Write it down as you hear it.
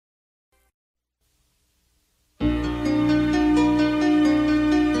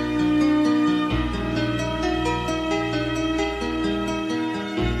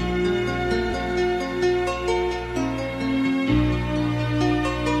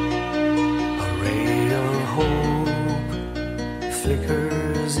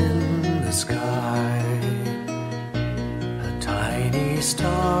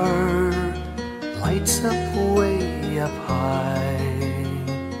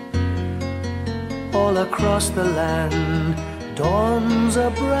all across the land dawns a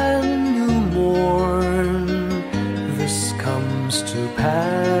brand new morn. This comes to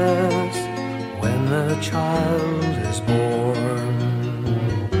pass when the child is born.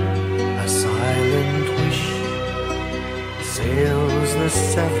 A silent wish sails the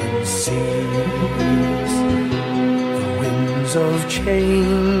seven seas. The winds of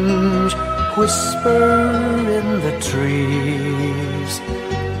change whisper in the trees,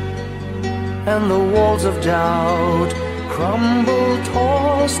 and the walls of doubt crumble,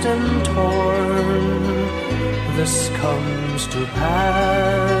 tossed and torn. This comes to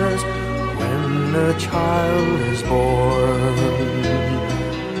pass when a child is born.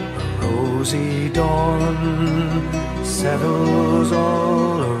 A rosy dawn settles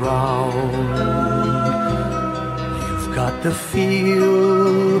all around. You've got to feel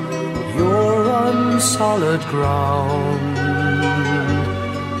you're on solid ground.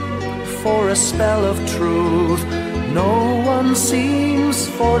 For a spell of truth, no one seems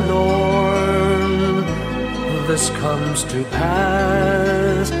forlorn. This comes to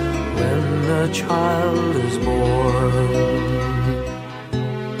pass when a child is born.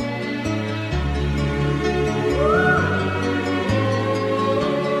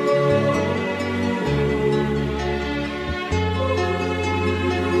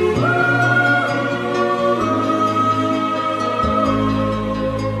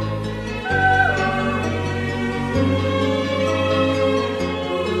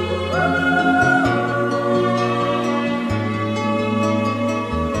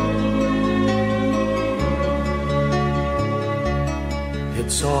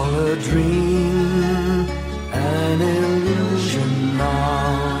 It's all a dream, an illusion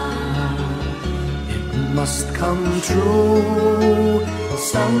now. It must come true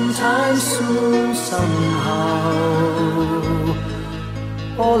sometime soon, somehow.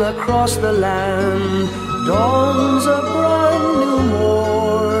 All across the land dawns a brand new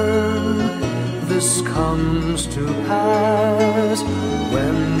morn. This comes to pass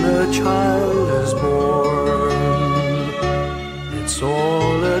when the child is born. It's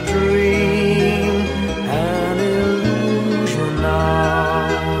all a dream, an illusion now.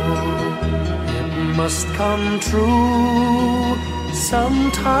 It must come true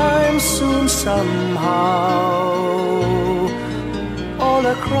sometime soon, somehow. All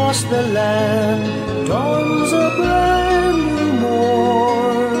across the land dawns a brand new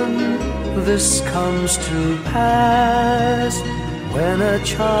morn. This comes to pass when a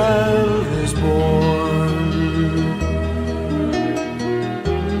child is born.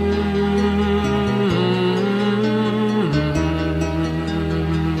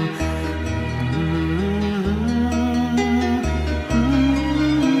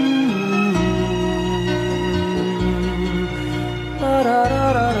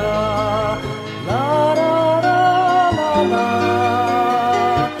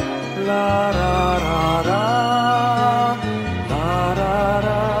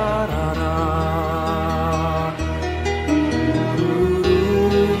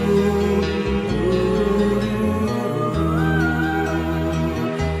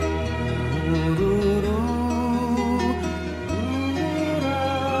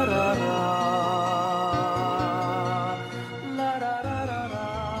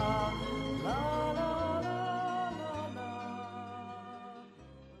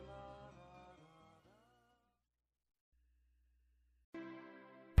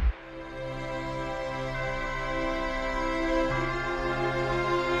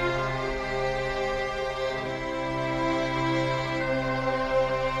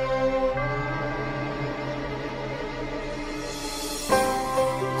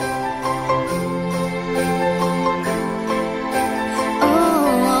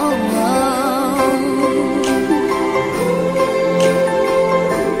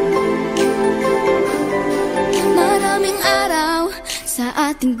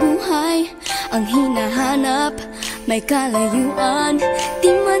 ating buhay ang hinahanap, may kalayuan, di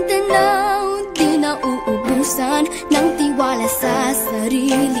man tanaw, di nauubusan ng tiwala sa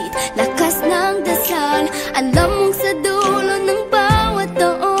sarili, lakas ng dasal. Alam mong sa dulo ng bawat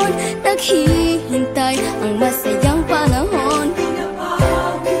taon, naghihintay ang masayang panahon.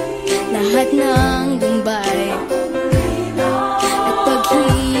 Lahat ng lumbay at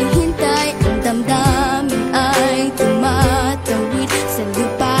paghihintay, ang damdamin ay tumatawid sa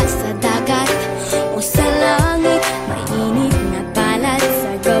lupa, sa dagat o sa langit. Mainit na balat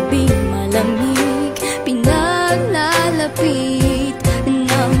sa gabing malamig, pinaglalapit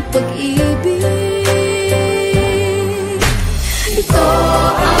ng pag-ibig.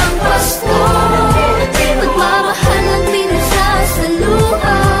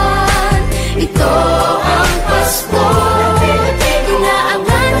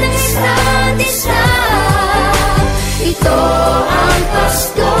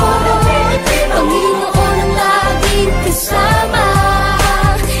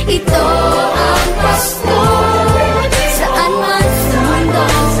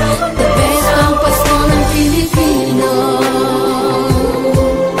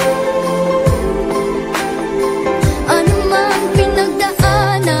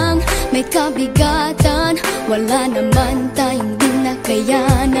 Kahit kabigatan, wala naman tayong di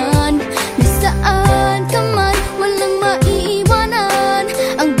nakayanan. Nasaan ka man, walang maiiwanan.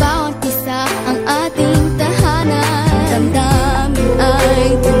 Ang bawat isa ang ating tahanan. Damdamin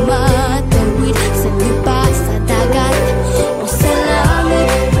ay tumatawid sa lupa, sa dagat o sa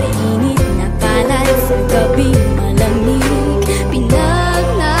langit. Mainit na palad sa gabi malamig,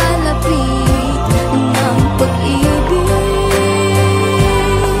 pinaglalapit ng pag-ibig.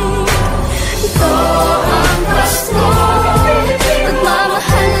 Ito ang Pasko,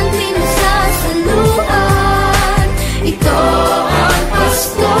 pagmamahal ng pinagsasaluhan. Ito ang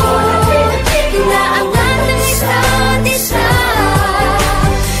Pasko, inaangan ng isa't isa.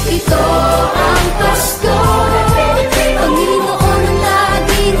 Ito ang Pasko, Panginoon ang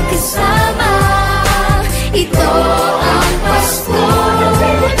laging kasama. Ito ang Pasko,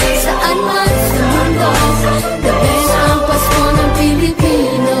 saan man sa mundo, the best ang Pasko ng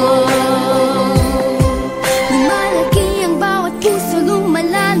Pilipino. Lumalaki ang bawat puso,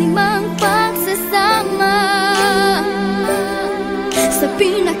 lumalalim ang pagsasama. Sa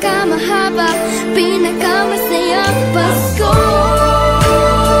pinakamahaba, pinakamasayang Pasko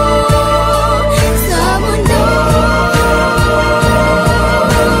sa mundo.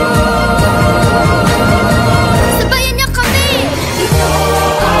 Sabayan niyo kami! Ito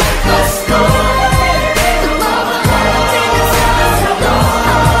ang Pasko, pagmamahal ang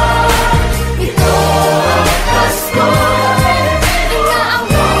pinagsasaluhan. Ito ang Pasko,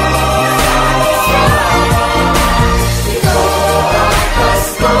 inaangat ng isa't isa. Ito ang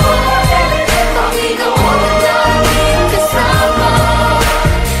Pasko, Panginoon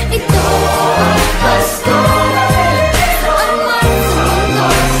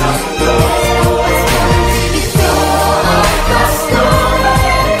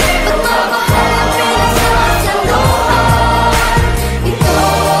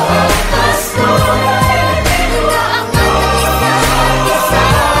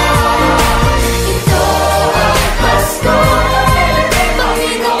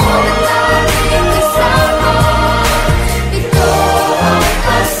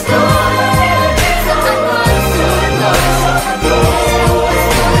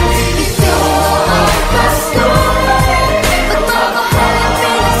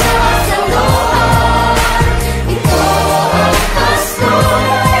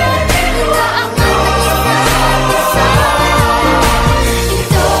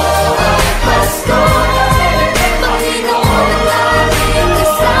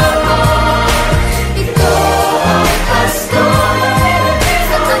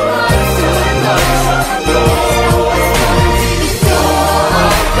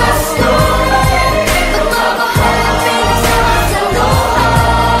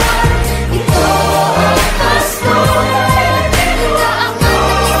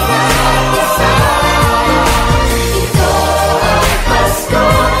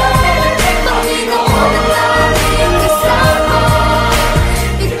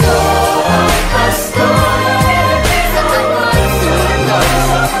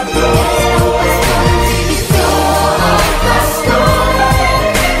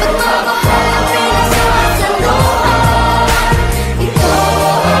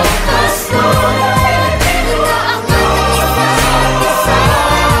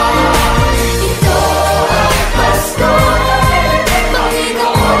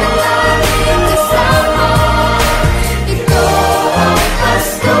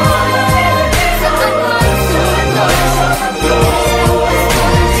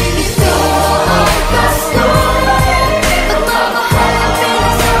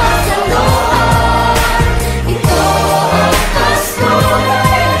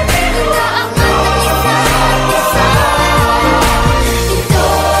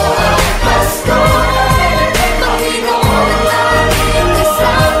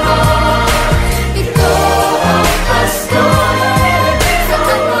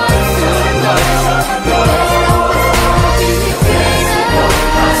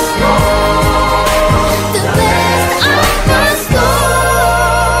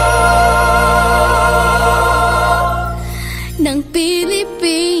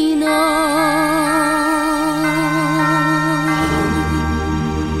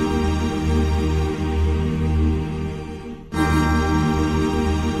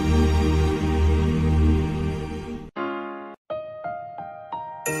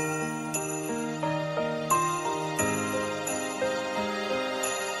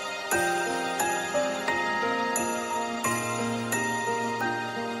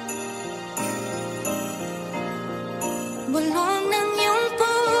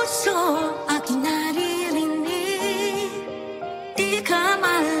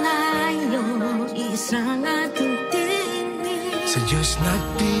Diyos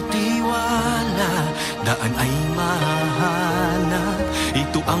nagtitiwala, daan ay mahanap.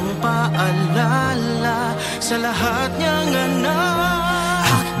 Ito ang paalala sa lahat niyang anak.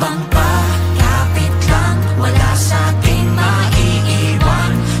 Hakbang pa, kapit lang, wala sa ating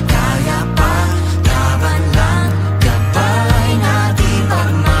maiiwan. Kaya pa, laban lang, gabay natin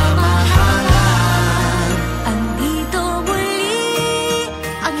pagmamahalan. Andito muli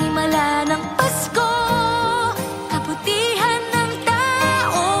ang himala ng Pasko, kabutihan ng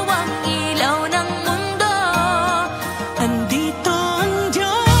tao, ang ilaw ng mundo. Andito ang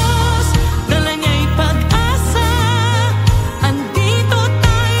Diyos, dala niya'y pag-asa. Andito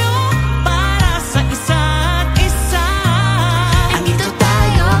tayo para sa isa't isa. Andito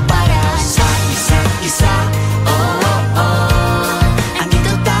tayo para sa isa't isa. Oh, oh, oh.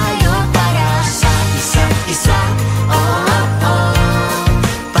 Andito tayo para sa isa't isa. Oh, oh, oh.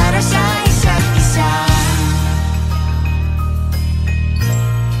 Para sa isa't isa.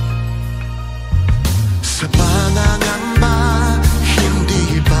 Sa pangangamba,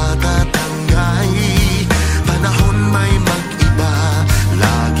 hindi pa tatangay. Panahon may mag-iba,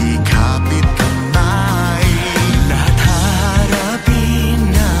 lagi kapit kamay. Lahat harapin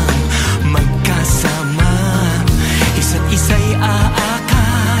ng magkasama, isa't isa'y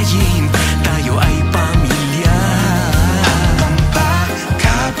aakayin, tayo ay pamilya. Ang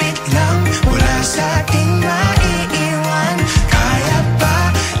pagkapit lang, wala sa ating maiiwan. Kaya pa,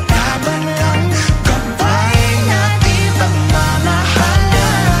 laban lang, gabay natin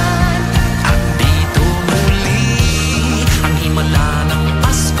pagmamahalan. Andito muli ang himala ng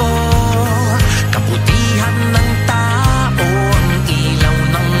Pasko, kabutihan ng tao, ang ilaw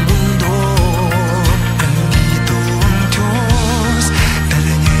ng mundo. Andito ang Diyos,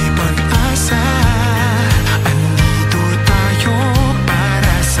 dala niya'y pag-asa. Andito tayo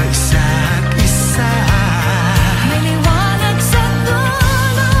para sa isa't isa. May liwanag sa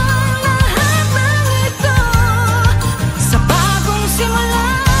dulo lahat ng ito. Sa bagong simula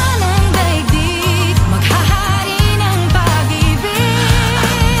ng daigdig, maghahari ng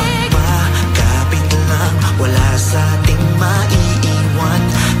pag-ibig. Pagkapit lang, wala sa ating maiiwan.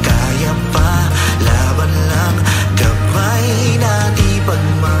 Kaya pa, laban lang, gabay natin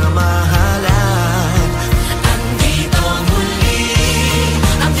pagmamahalan. Andito muli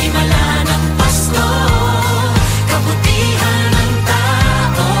ang himala ng Pasko, kabutihan ng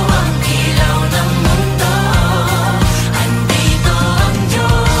tao, ang ilaw ng mundo. Andito ang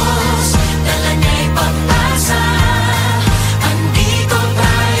Diyos, dala niya'y pag-asa. Andito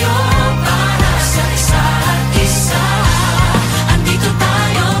tayo para sa isa't isa. Andito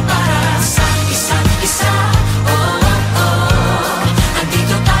tayo para sa isa't isa. Oh, oh, oh.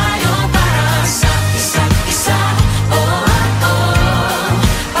 Andito tayo para sa isa't isa. Oh, oh,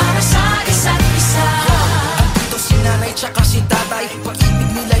 para sa isa't isa. Andito si nanay tsaka si tatay,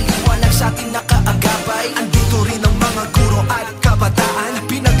 pag-ibig nila liwanag sa ating nakaagapay. Andito rin ang mga guro at kabataan,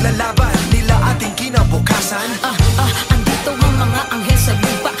 pinaglalaban nila ating kinabukasan. Andito ang mga anghel sa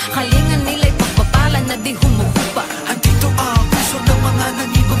lupa, kalingan nila'y pagpapalan na di humuhupa. Andito ang puso ng mga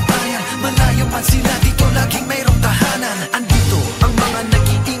nangibang bayan, malayo man sila dito laging mayroong tahanan. Andito ang mga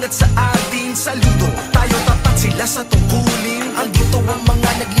nag-iingat sa atin, saludo tayo tapat sila sa tungkulin. Andito ang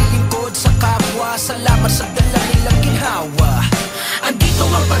mga naglilingkod sa kapwa, salamat sa dala nilang ginhawa. Andito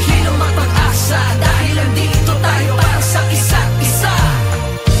ang paghilom at pag-asa, dahil andito tayo para sa isa't isa.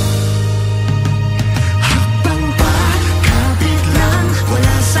 Hakbang pa, kapit lang,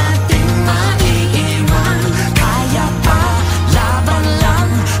 wala sa ating maiiwan. Kaya pa, laban lang,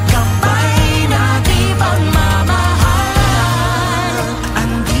 gabay natin pagmamahalan.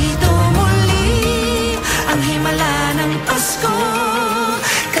 Andito muli ang himala ng Pasko,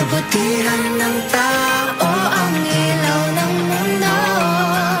 kabutihan ng tao, ang ilaw ng mundo.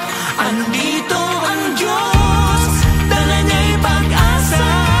 Andito ang Diyos, dala niya'y pag-asa.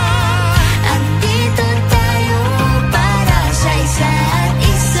 Andito tayo para sa isa't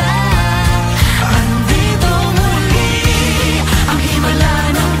isa. Andito muli ang himala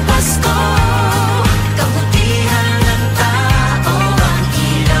ng Pasko, Kabutihan ng tao, ang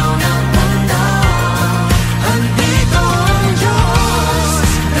ilaw ng mundo. andito ang Diyos,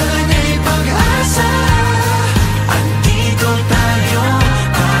 dala niya'y pag-asa.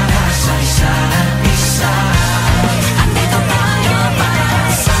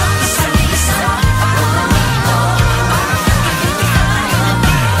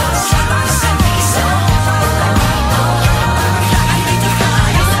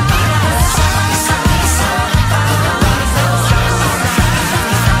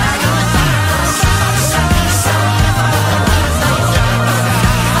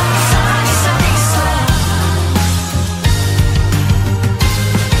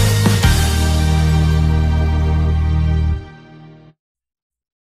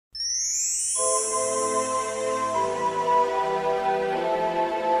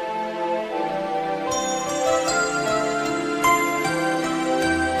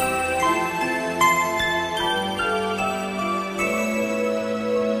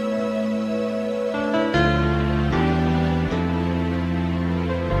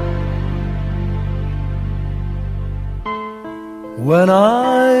 When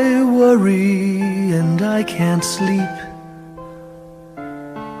I worry and I can't sleep,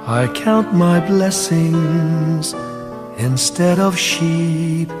 I count my blessings instead of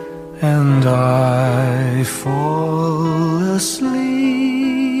sheep, and I fall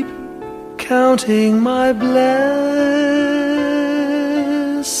asleep counting my blessings.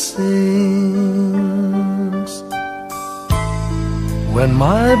 When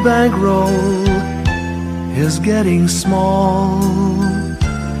my bankroll is getting small,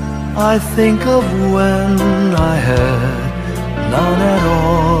 I think of when I had none at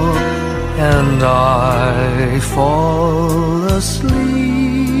all, and I fall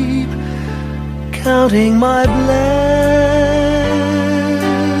asleep counting my blessings.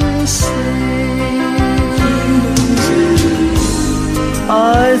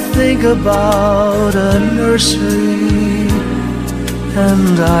 I think about a nursery,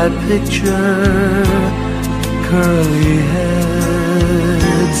 and I picture curly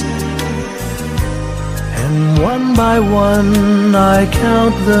heads, and one by one I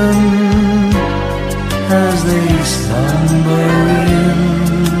count them as they slumber in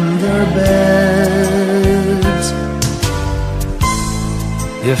their beds.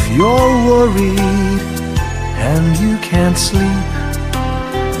 If you're worried and you can't sleep,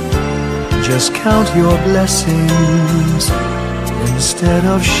 just count your blessings instead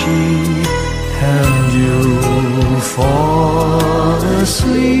of sheep, and you'll fall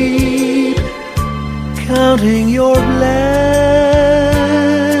asleep counting your blessings.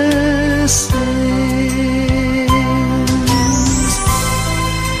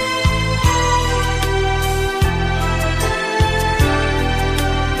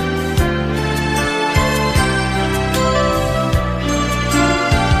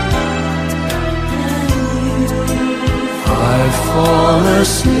 I fall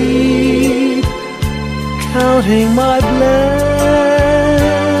asleep counting my blessings.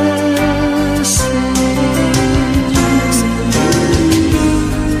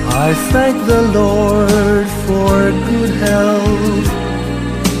 I thank the Lord for good health,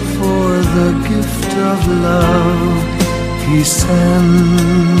 for the gift of love He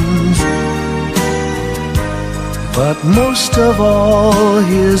sends. But most of all,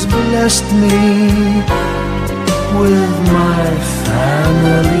 He has blessed me with my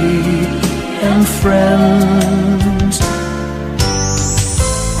family and friends.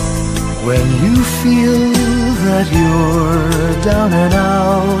 When you feel that you're down and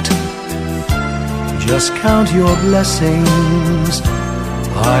out, just count your blessings.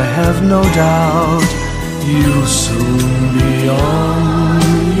 I have no doubt you'll soon be on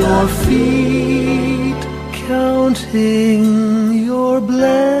your feet, counting your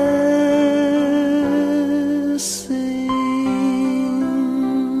blessings.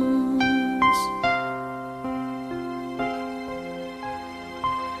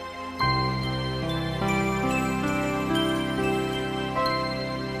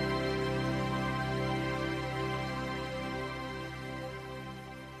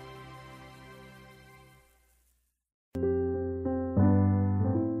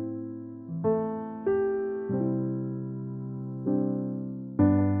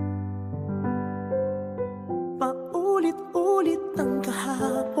 Paulit-ulit ang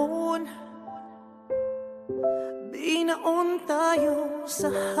kahapon, binaon tayo sa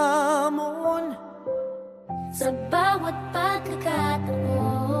hamon. Sa bawat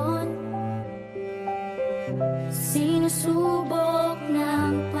pagkakataon, sinusubok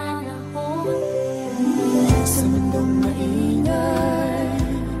ng panahon. Sa mundong maingay,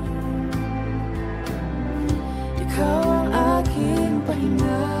 ikaw ang aking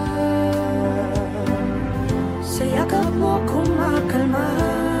pahinga. Sa yakap mo kumakalma,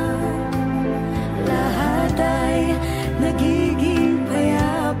 lahat ay nagiging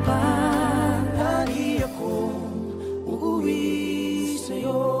payapa. Lagi akong uuwi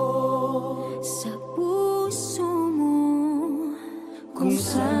sa'yo, Sa puso mo, kung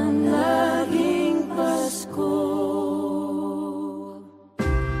saan laging Pasko.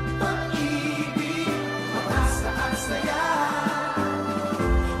 Pag-ibig, mataas-taas saya,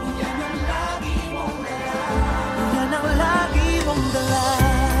 yan ang lagi mong dala. Yan ang lagi mong dala.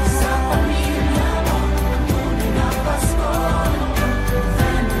 Sa pamilya mo, tunay na Pasko.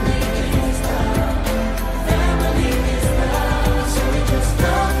 Family is love, family is love. So we just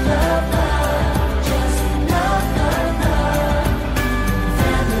love, love, love, just love, love, love.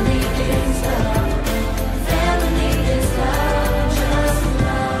 family is love, family is love, just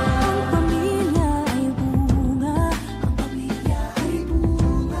love. Ang pamilya ay bunga, ang pamilya ay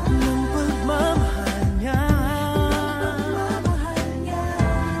bunga ng pagmamahal niya.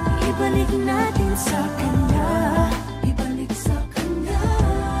 Ibalik natin sa kanya, ibalik sa kanya.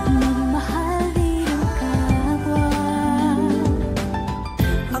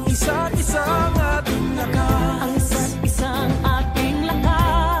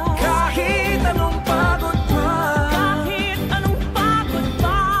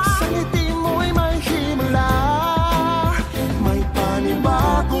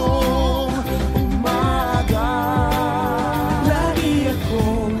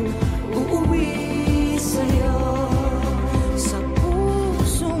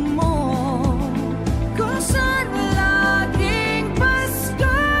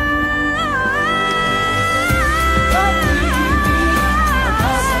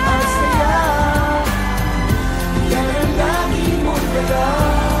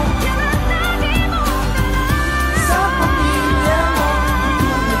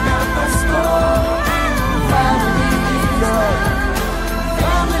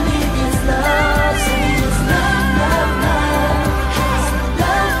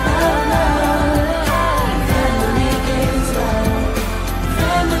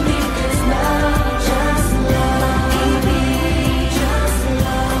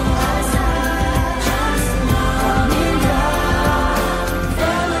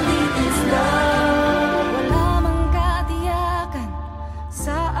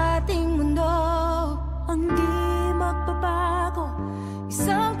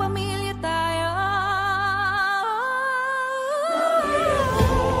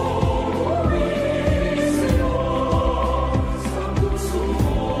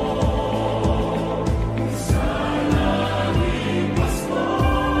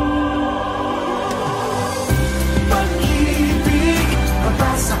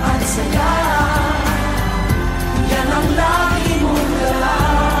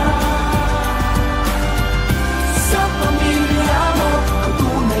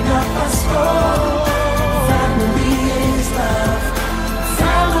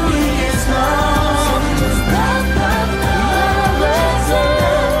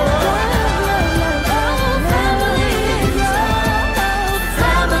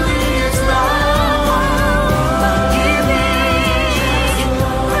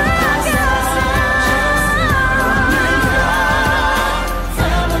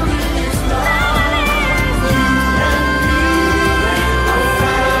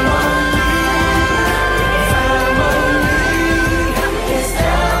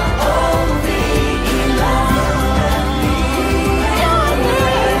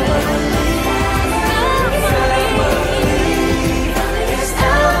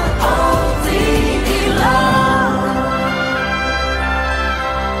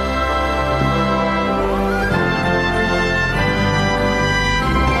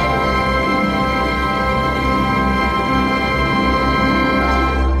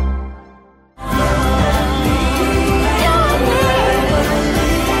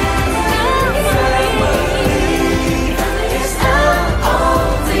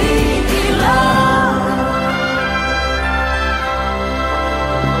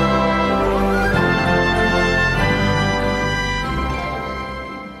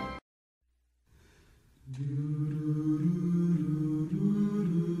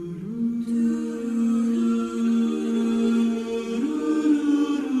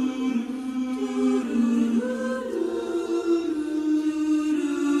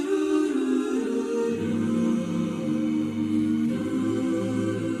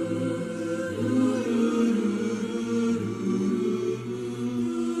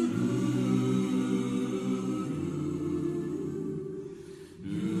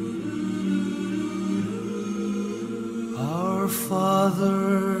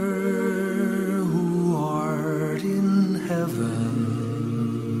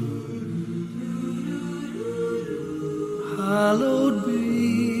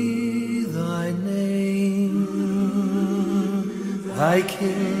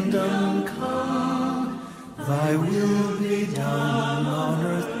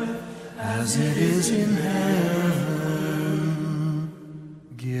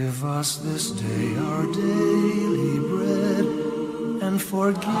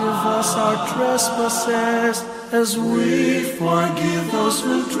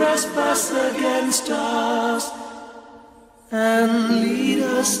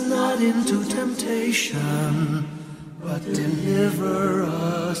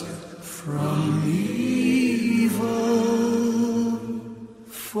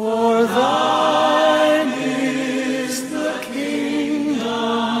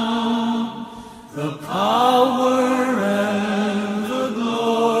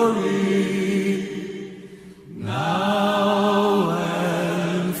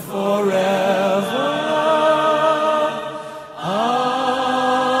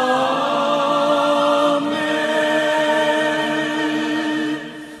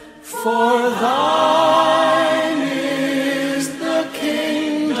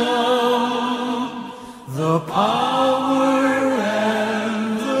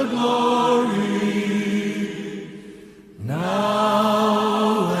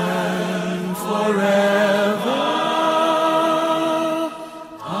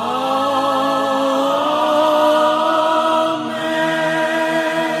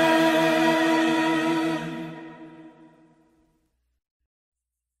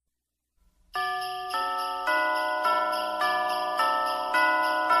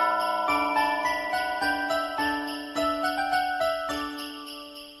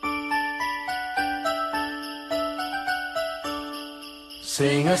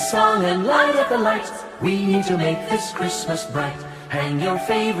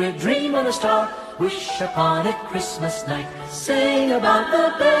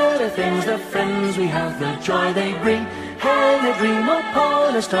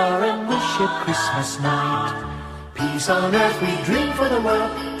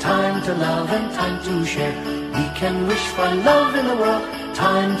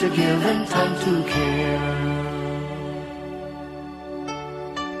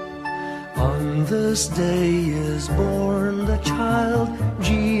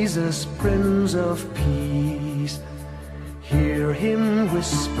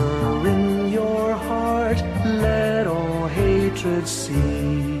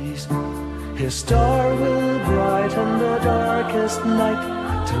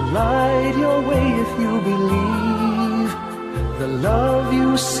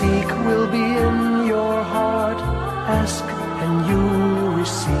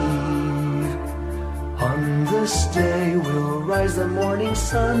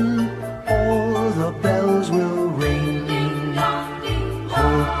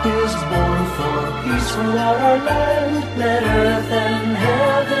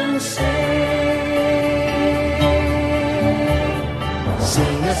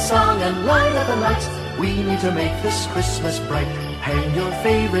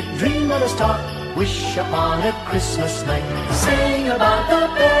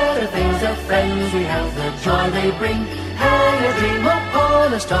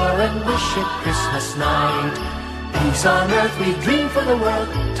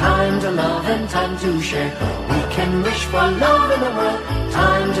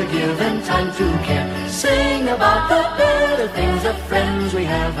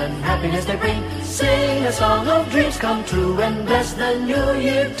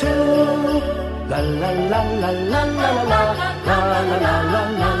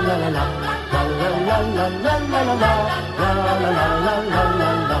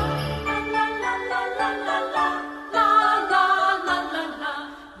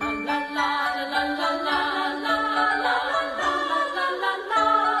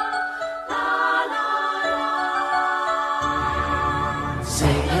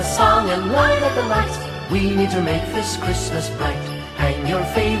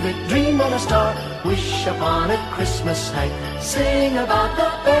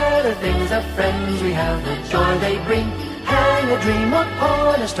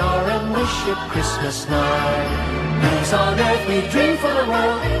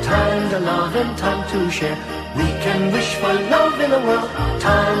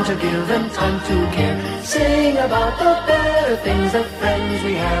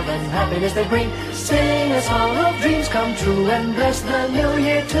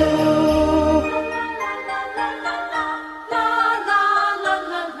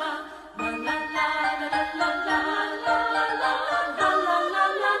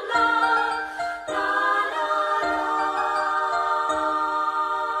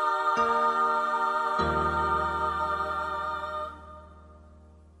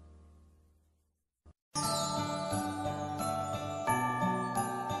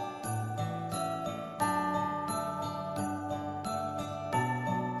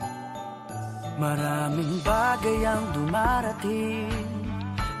 Maraming bagay ang dumarating,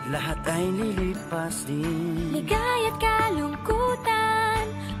 lahat ay lilipas din. Ligaya't kalungkutan,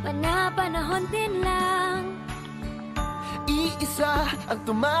 panahon din lang. Iisa ang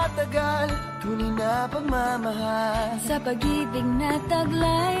tumatagal, tunay na pagmamahal. Sa pag-ibig na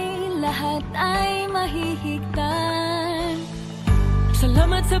taglay, lahat ay mahihigtan.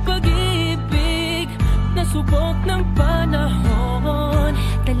 Salamat sa pag-ibig, nasubok ng panahon.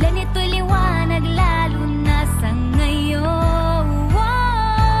 Dala nito'y liwanag, lalo na sa ngayon.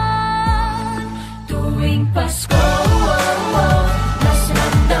 Tuwing Pasko, mas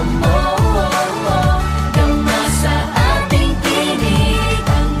ramdam mo, dama sa ating tinig,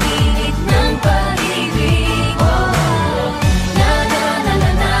 ang init ng pag-ibig. Na na na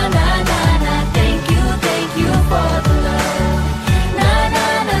na na na na na, thank you for the love. Na na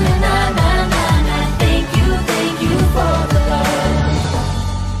na na na na na na, thank you for the love.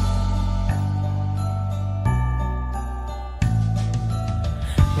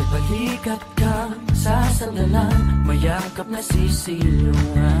 May balikat kang sasandalan, mayakap na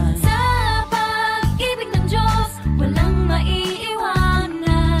sisilungan. Sa pag-ibig ng Diyos, walang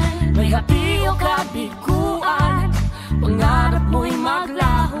maiiwanan. May hati o kabiguan, pangarap mo'y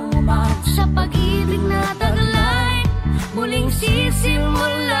maglaho man. Sa pag-ibig na taglay, muling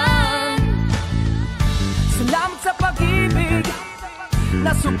sisimulan. Salamat sa pag-ibig,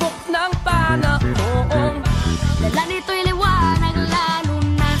 nasubok ng panahon. Dala nito'y liwanag, lalo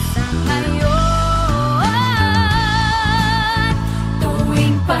na sa ngayon.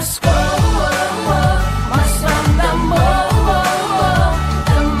 Tuwing Pasko, mas ramdam mo,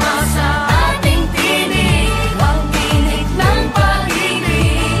 dama sa ating tinig, ang init ng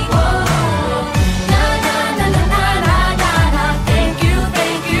pag-ibig. Na na na na na na na na, thank you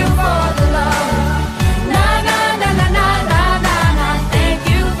for the love. Na na na na na na na na, thank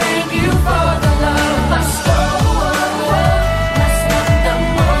you for the love. Pasko, mas ramdam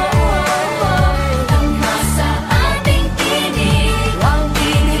mo, dama sa ating tinig, ang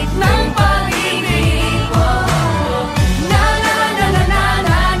init ng pag-ibig. Na na na na na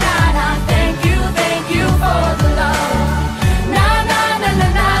na na na, thank you for the love. Na na na na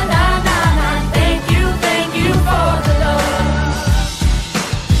na na na na, thank you for the love.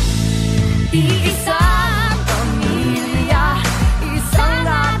 Iisang pamilya, isang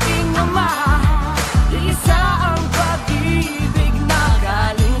ating ama, isa ang pag-ibig na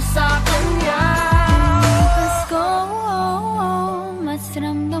galing sa Kanya. Pasko, mas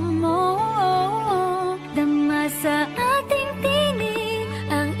ramdam mo, dama sa ating tinig,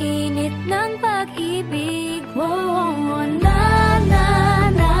 ang init ng pag-ibig. Na na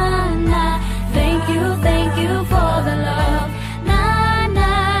na na, thank you for the love. Na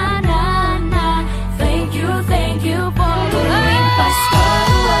na na na, thank you for the love. Tuwing Pasko,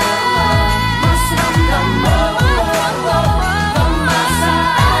 mas ramdam mo, dama sa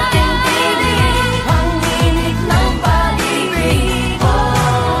ating tinig, ang init ng pag-ibig.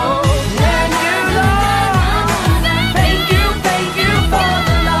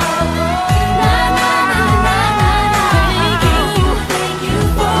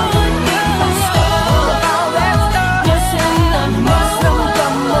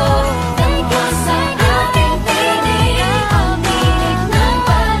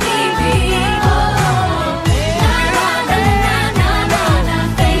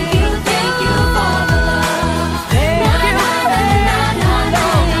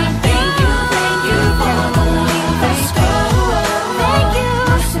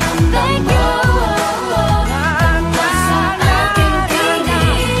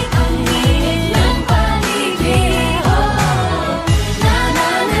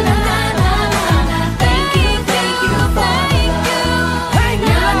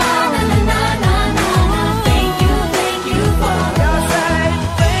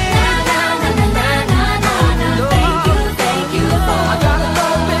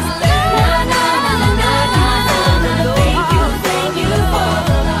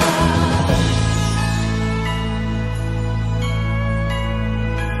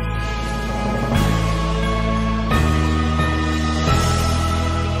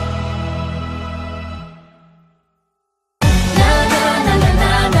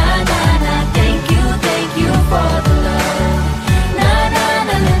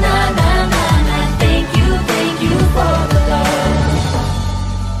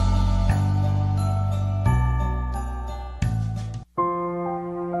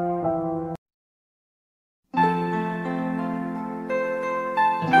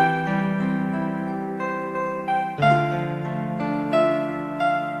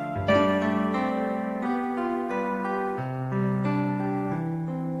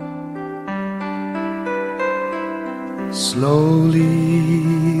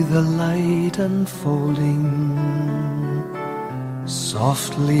 Slowly the light unfolding,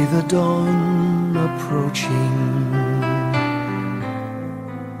 softly the dawn approaching.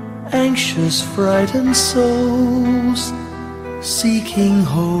 Anxious, frightened souls seeking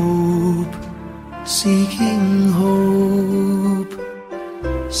hope, seeking hope,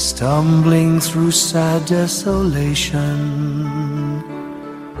 stumbling through sad desolation,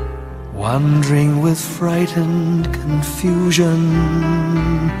 wandering with frightened confusion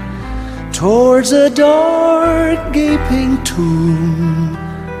towards a dark gaping tomb,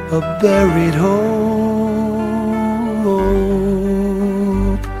 a buried hope.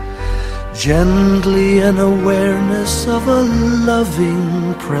 Gently an awareness of a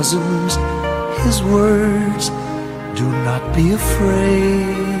loving presence, His words, do not be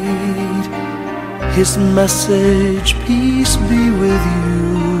afraid. His message, peace be with you.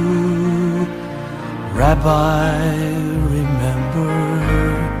 Rabbi, remember,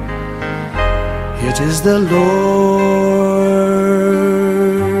 it is the Lord.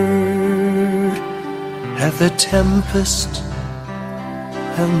 At the tempest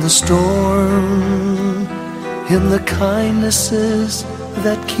and the storm, in the kindnesses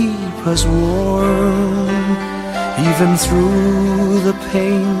that keep us warm, even through the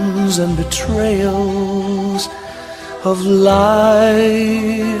pains and betrayals of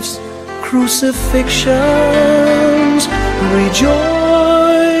life's crucifixions.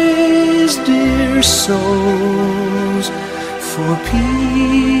 Rejoice, dear souls, for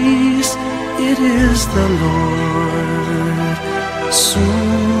peace it is the Lord.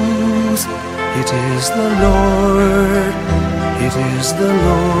 Soothe, it is the Lord, it is the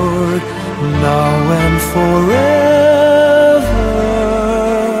Lord, now and forever.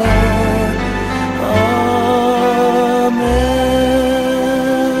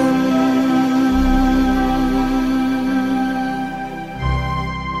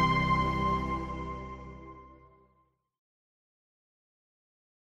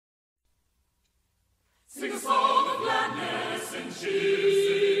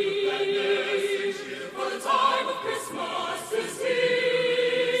 Sing a song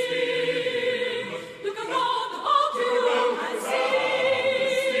of gladness and cheer, for the time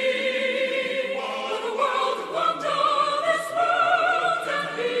of Christmas is here. Look around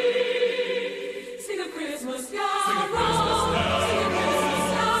about you and see what a world of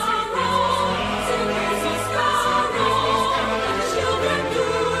wonder this world can be. Sing a Christmas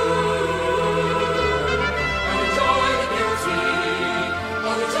carol, sing a Christmas carol, sing a Christmas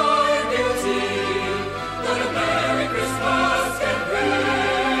carol, sing a Christmas carol, and the children do.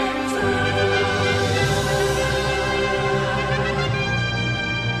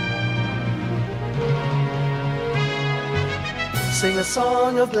 Sing a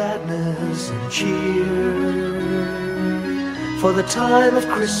song of gladness and cheer, for the time of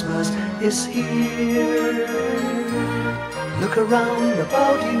Christmas is here. Look around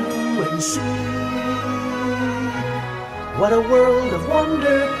about you and see what a world of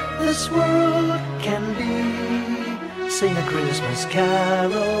wonder this world can be. Sing a Christmas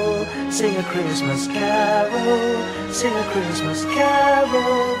carol, sing a Christmas carol, sing a Christmas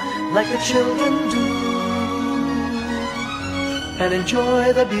carol like the children do. And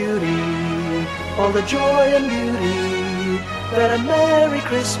enjoy the beauty, all the joy and beauty that a Merry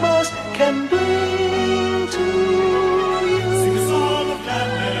Christmas can bring to you. Sing a song of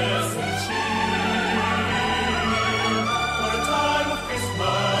gladness and cheer, for the time of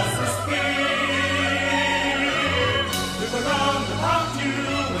Christmas is here. Look around about you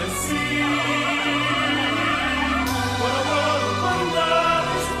and see what a world of wonder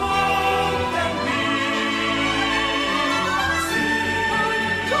this world can be.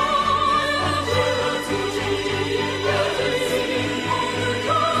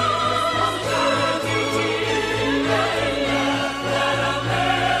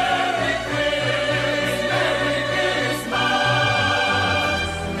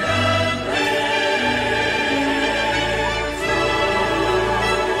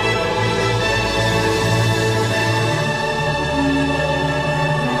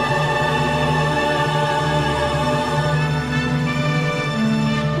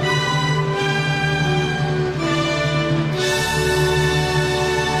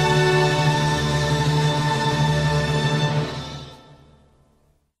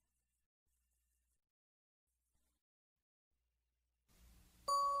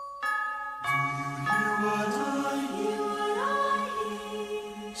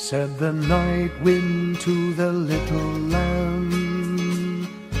 Said the night wind to the little lamb,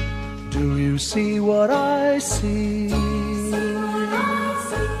 do you see what I see?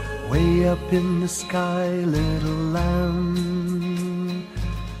 Way up in the sky, little lamb,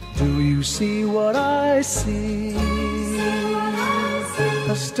 do you see what I see?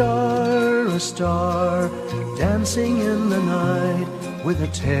 A star, dancing in the night, with a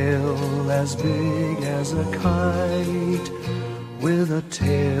tail as big as a kite, with a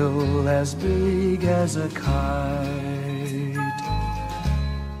tail as big as a kite.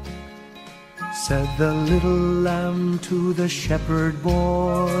 Said the little lamb to the shepherd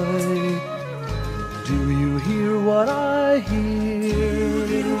boy, do you hear what I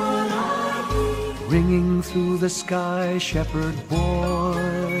hear? Ringing through the sky, shepherd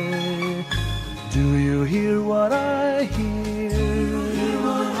boy, do you hear what I hear?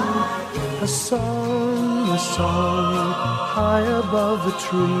 A song, high above the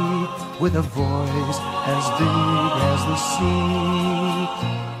tree, with a voice as big as the sea,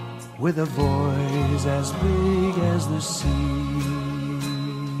 with a voice as big as the sea.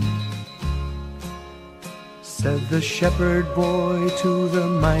 Said the shepherd boy to the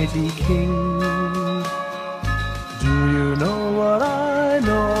mighty king, do you know what I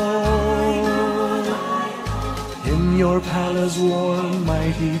know? In your palace warm,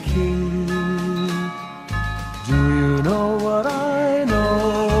 mighty king, do you know what I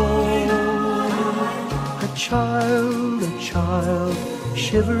know? A child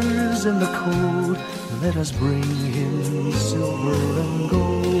shivers in the cold, let us bring him silver and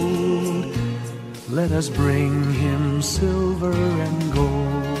gold. Let us bring him silver and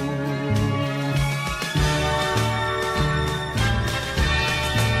gold.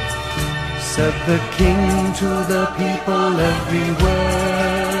 Said the king to the people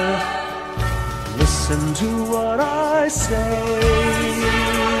everywhere, listen to what I say.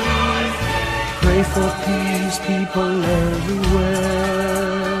 Pray for peace, people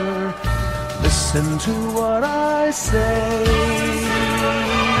everywhere, listen to what I say.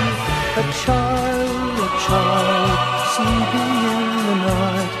 A child, sleeping in the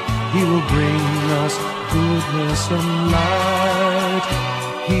night, he will bring us goodness and light.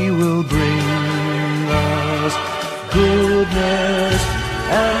 He will bring us goodness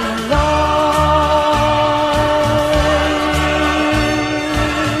and light.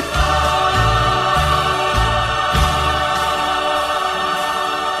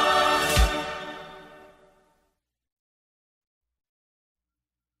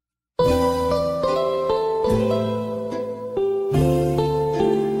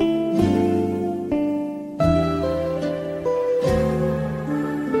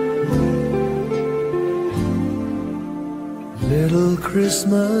 Little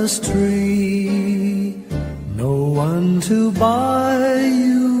Christmas tree, no one to buy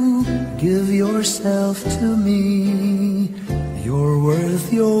you, give yourself to me. You're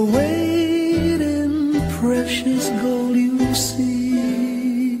worth your weight in precious gold, you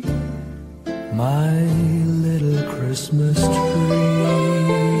see. My little Christmas tree,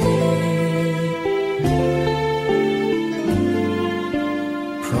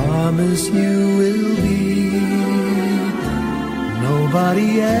 promise you will be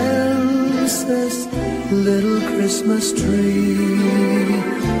nobody else's little Christmas tree.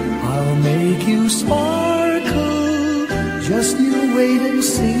 I'll make you sparkle, just you wait and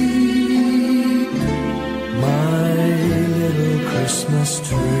see. My little Christmas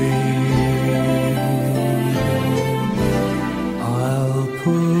tree. I'll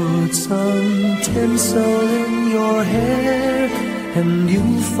put some tinsel in your hair, and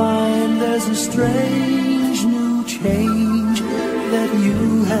you'll find there's a strange new change that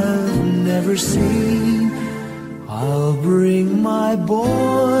you have never seen. I'll bring my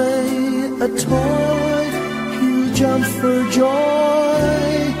boy a toy, he'll jump for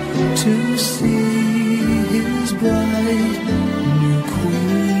joy to see his bright new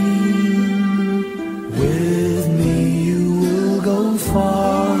queen. With me you will go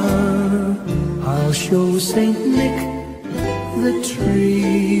far, I'll show Saint Nick the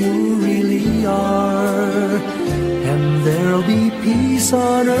tree you really are. And there'll be peace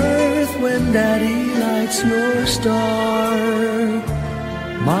on earth when Daddy lights your star.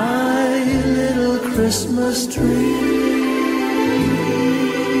 My little Christmas tree.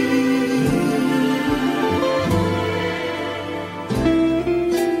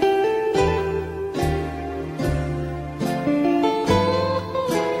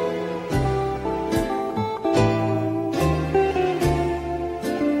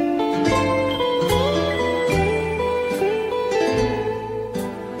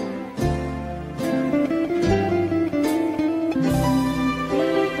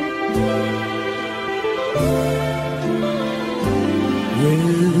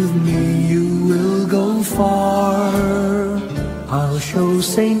 show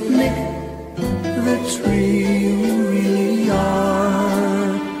Saint Nick the tree you really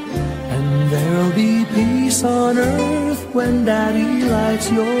are. And there'll be peace on earth when Daddy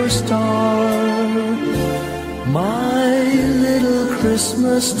lights your star. My little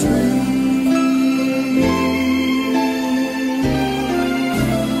Christmas tree,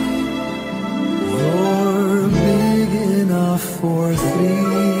 you're big enough for three.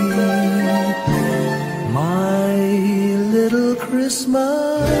 My little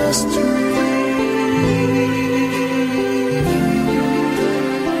Christmas tree.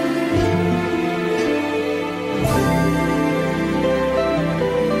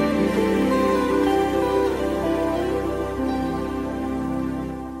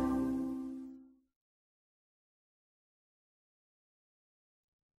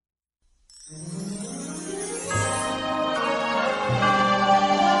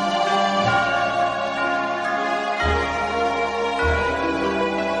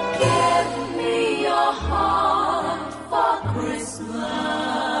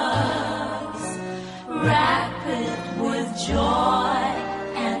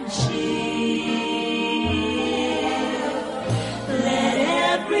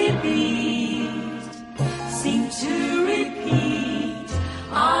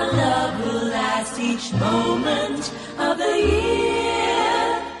 Each moment of the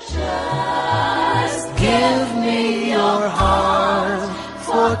year, just give me your heart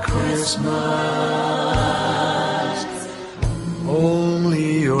for Christmas. Only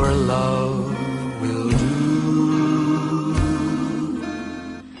your love will do.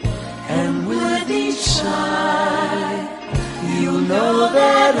 And with each sigh, you'll know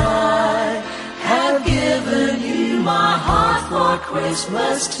that I have given you my heart for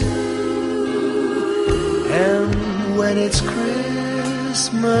Christmas too. And when it's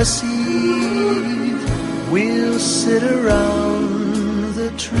Christmas Eve, we'll sit around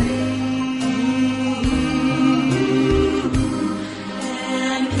the tree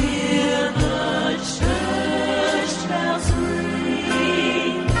and hear the church bells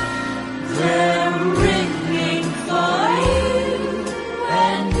ring. They're ringing for you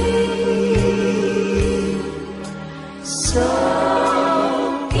and me. So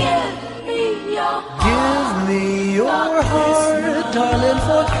darling,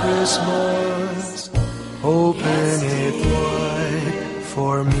 for Christmas, open it wide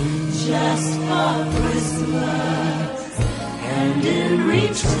for me. Just for Christmas, and in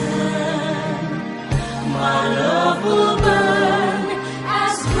return, my love will burn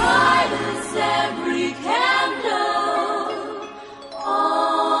as bright as every candle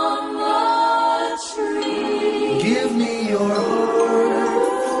on the tree. Give me your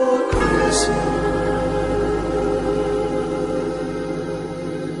heart for Christmas.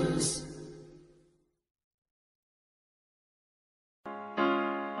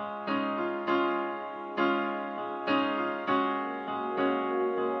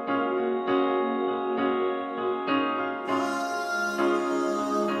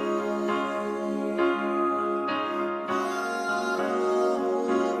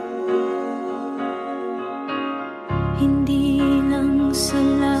 Hindi lang sa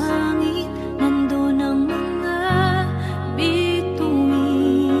langit nandun ang mga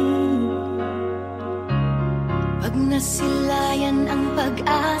bituin. Pag nasilayan ang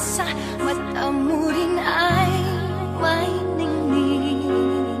pag-asa, mata mo rin ay may ningning.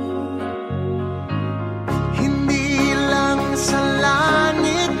 Hindi lang sa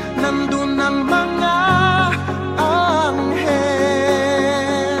langit nandun ang mga anghel.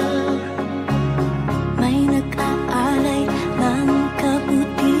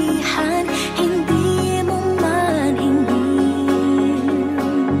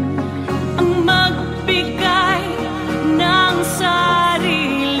 Na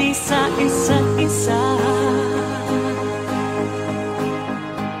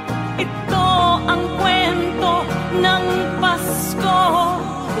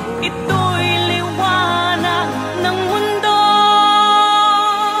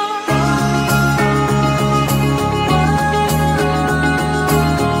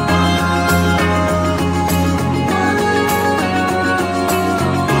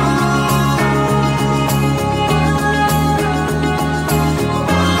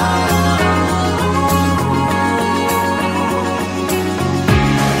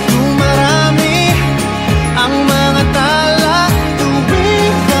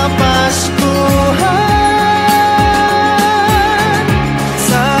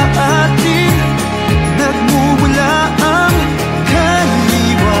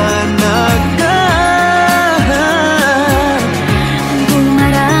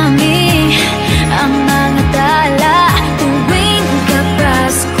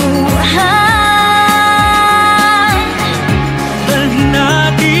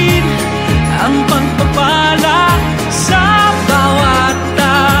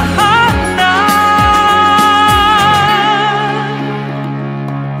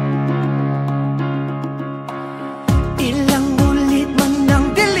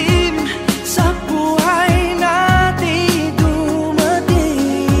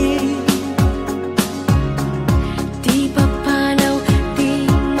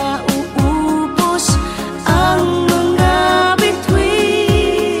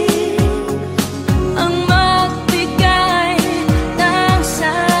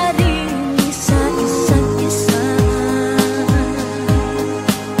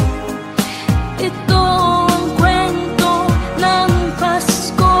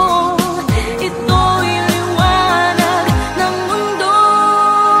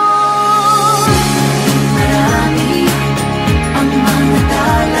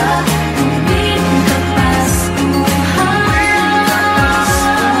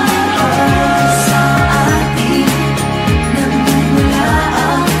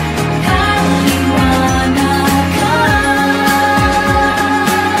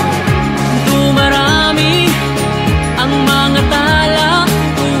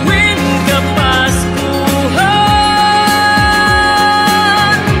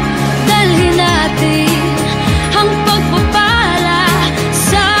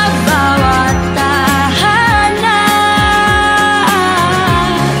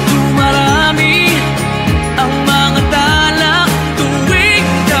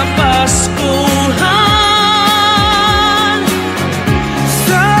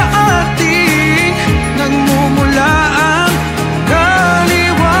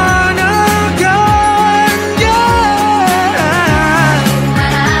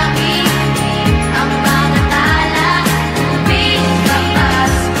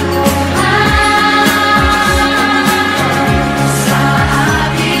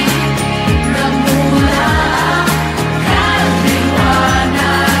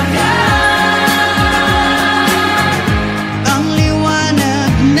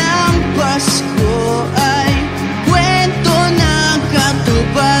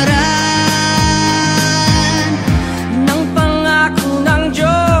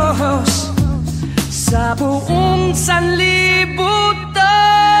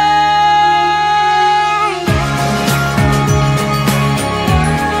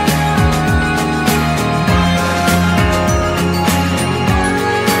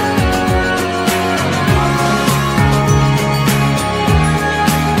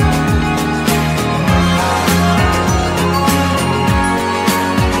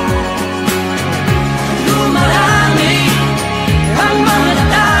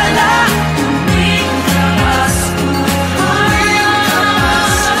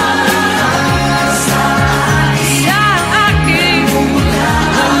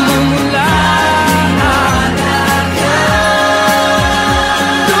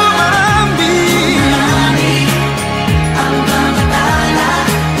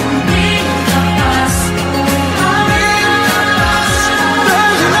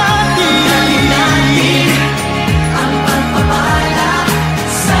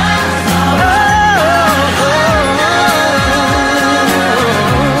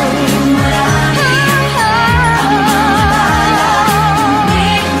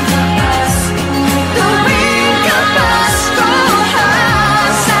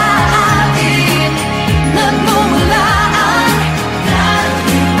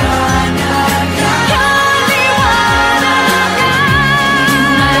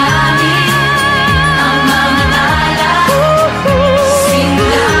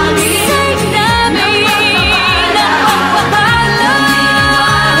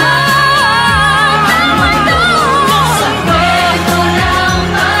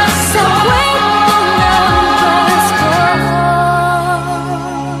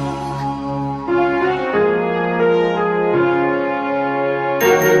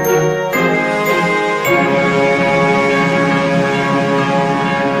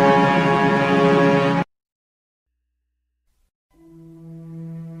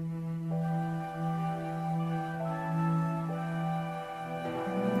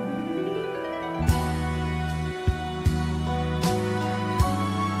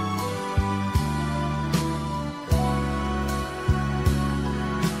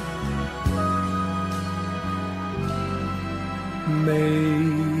May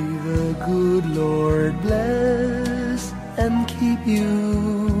the good Lord bless and keep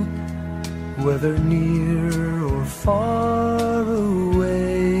you, whether near or far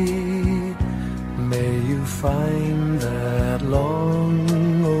away. May you find that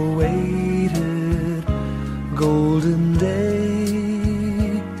long-awaited golden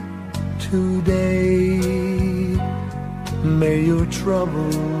day today. May your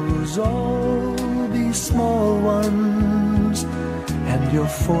troubles all be small ones, and your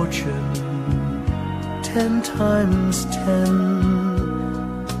fortune 10 times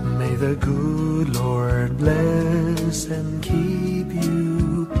 10. May the good Lord bless and keep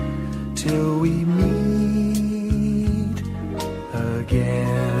you till we meet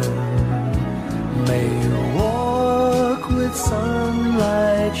again. May you walk with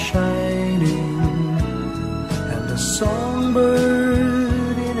sunlight shining and a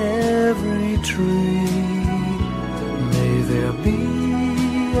songbird in every tree. May there be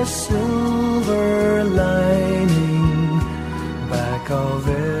a silver lining back of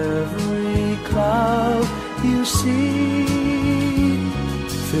every cloud you see.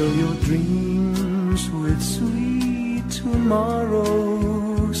 Fill your dreams with sweet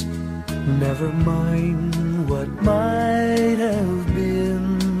tomorrows. Never mind what might have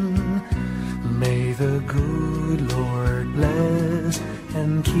been. May the good Lord bless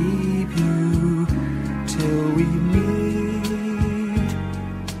and keep you till we meet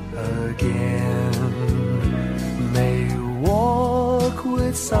again. May you walk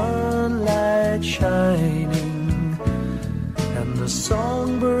with sunlight shining and the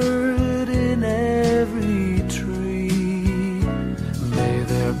songbird in every tree. May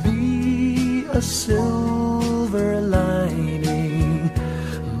there be a silver lining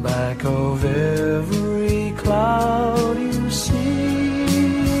back of every cloud you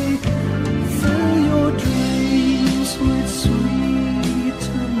see. Fill your dreams with sweet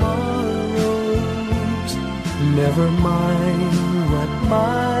tomorrows. Never mind what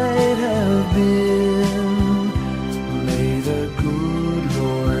might